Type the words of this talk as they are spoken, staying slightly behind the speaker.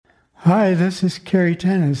Hi, this is Kerry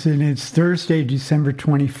Tennis, and it's Thursday, December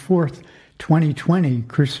 24th, 2020,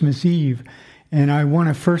 Christmas Eve. And I want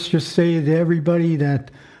to first just say to everybody that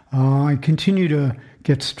I continue to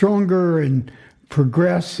get stronger and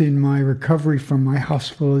progress in my recovery from my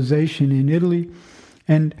hospitalization in Italy.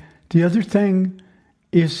 And the other thing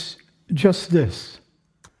is just this.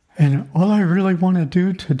 And all I really want to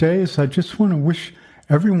do today is I just want to wish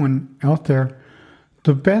everyone out there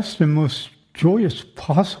the best and most joyous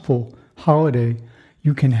possible holiday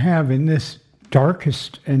you can have in this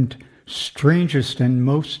darkest and strangest and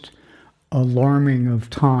most alarming of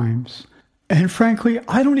times. And frankly,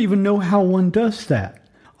 I don't even know how one does that.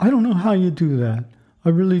 I don't know how you do that. I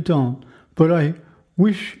really don't. But I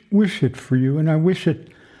wish it for you, and I wish it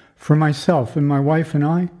for myself. And my wife and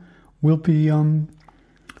I will be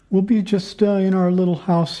just in our little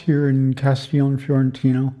house here in Castiglione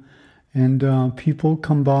Fiorentino, and people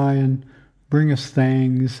come by and bring us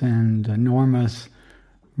things, and Norma's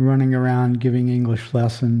running around giving English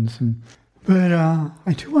lessons. But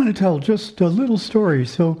I do want to tell just a little story.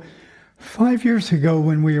 So 5 years ago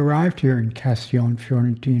when we arrived here in Castiglione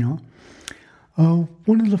Fiorentino,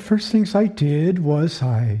 one of the first things I did was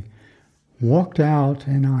I walked out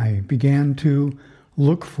and I began to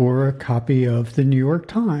look for a copy of the New York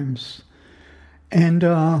Times. And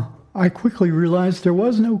I quickly realized there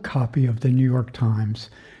was no copy of the New York Times.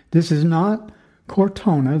 This is not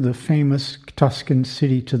Cortona, the famous Tuscan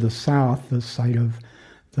city to the south, the site of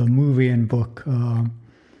the movie and book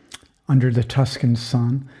Under the Tuscan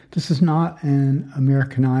Sun. This is not an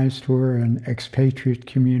Americanized or an expatriate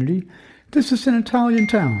community. This is an Italian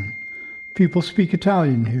town. People speak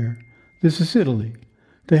Italian here. This is Italy.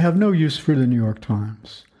 They have no use for the New York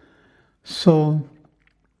Times. So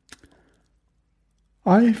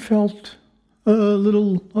I felt a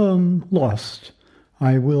little lost,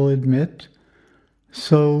 I will admit.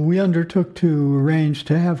 So we undertook to arrange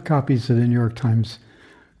to have copies of the New York Times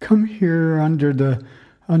come here under the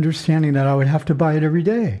understanding that I would have to buy it every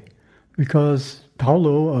day, because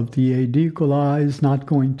Paolo of the Edicola is not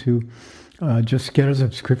going to just get a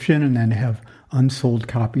subscription and then have unsold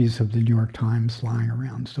copies of the New York Times lying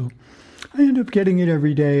around. So I end up getting it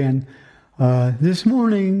every day, and this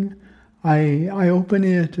morning I open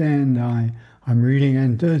it and I'm reading,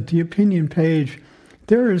 and the opinion page,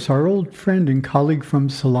 there is our old friend and colleague from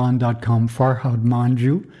Salon.com, Farhad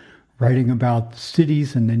Manjoo, writing about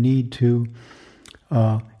cities and the need to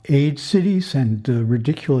aid cities, and the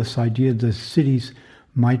ridiculous idea that cities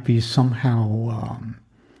might be somehow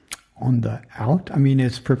on the out. I mean,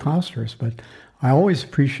 it's preposterous, but I always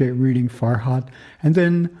appreciate reading Farhad. And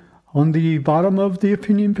then on the bottom of the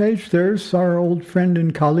opinion page, there's our old friend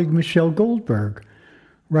and colleague Michelle Goldberg,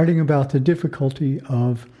 writing about the difficulty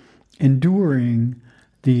of enduring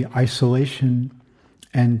the isolation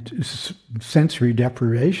and sensory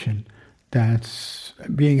deprivation that's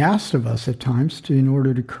being asked of us at times in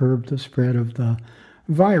order to curb the spread of the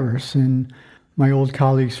virus. And my old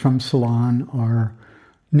colleagues from Salon are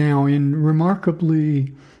now in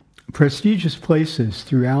remarkably prestigious places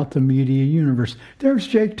throughout the media universe. There's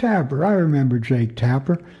Jake Tapper. I remember Jake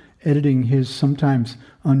Tapper editing his sometimes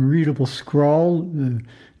unreadable scrawl,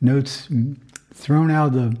 notes thrown out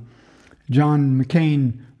of the John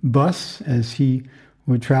McCain bus as he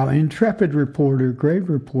would travel. Intrepid reporter, great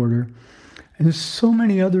reporter. And there's so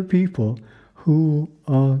many other people who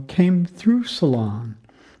came through Salon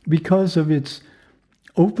because of its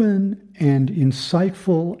open and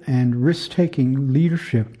insightful and risk-taking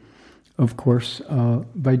leadership, of course,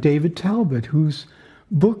 by David Talbot, whose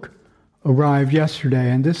book arrived yesterday.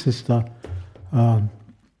 And this is the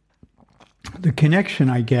connection,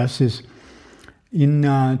 I guess, is in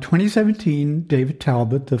 2017, David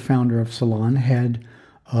Talbot, the founder of Salon, had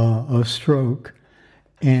a stroke,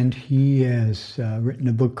 and he has written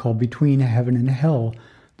a book called Between Heaven and Hell,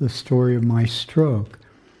 the story of my stroke.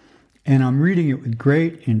 And I'm reading it with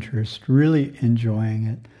great interest, really enjoying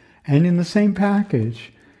it. And in the same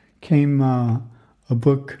package came a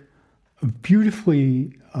book, a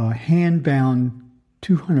beautifully hand-bound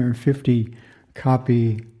 250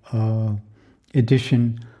 copy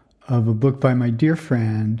edition of a book by my dear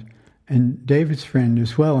friend and David's friend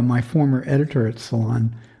as well, and my former editor at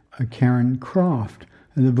Salon, Karen Croft.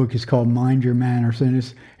 And the book is called Mind Your Manners, and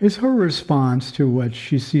it's her response to what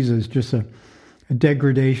she sees as just a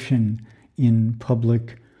degradation in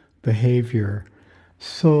public behavior.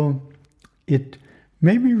 So it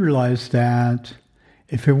made me realize that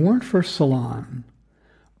if it weren't for Salon,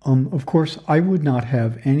 of course, I would not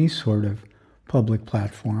have any sort of public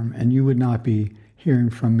platform, and you would not be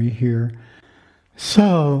hearing from me here.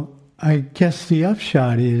 So I guess the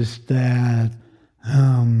upshot is that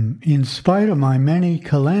in spite of my many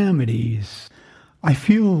calamities, I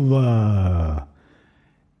feel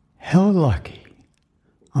hell lucky.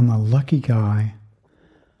 I'm a lucky guy.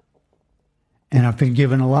 And I've been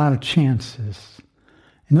given a lot of chances.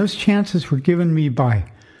 And those chances were given me by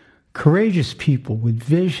courageous people with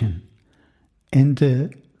vision and the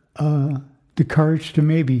courage to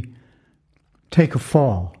maybe take a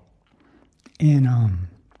fall. And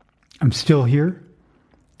I'm still here.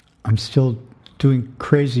 I'm still doing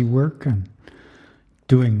crazy work and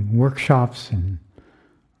doing workshops and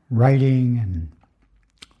writing. And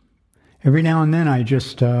every now and then I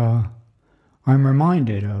just, I'm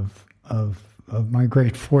reminded of my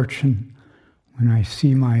great fortune when I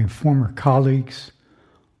see my former colleagues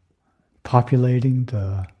populating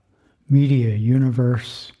the media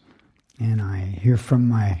universe, and I hear from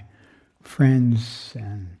my friends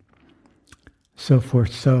and so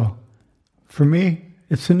forth. So for me,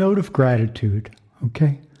 it's a note of gratitude,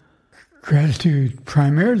 okay? Gratitude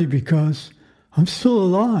primarily because I'm still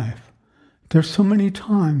alive. There's so many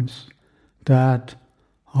times that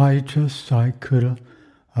I could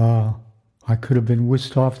have been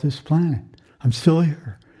whisked off this planet. I'm still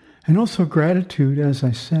here. And also gratitude, as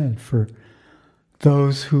I said, for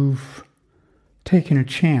those who've taken a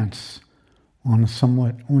chance on a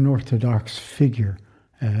somewhat unorthodox figure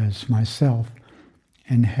as myself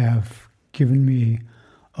and have given me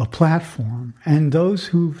a platform, and those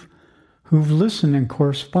who've listened and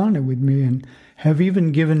corresponded with me and have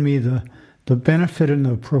even given me the benefit and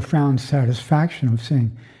the profound satisfaction of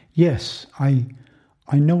saying, yes, I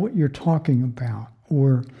know what you're talking about,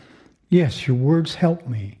 or yes, your words help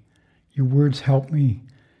me. Your words help me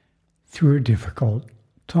through a difficult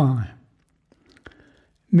time.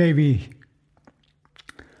 Maybe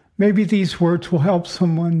these words will help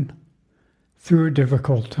someone through a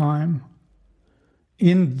difficult time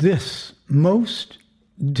in this most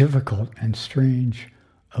difficult and strange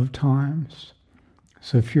of times.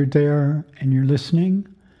 So if you're there and you're listening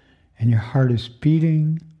and your heart is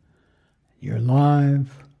beating, you're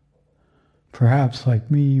alive, perhaps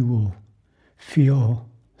like me, you will feel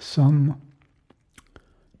some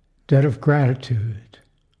debt of gratitude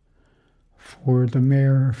for the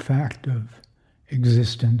mere fact of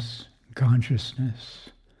existence, consciousness.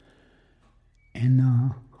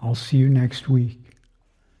 And I'll see you next week.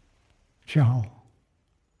 Ciao.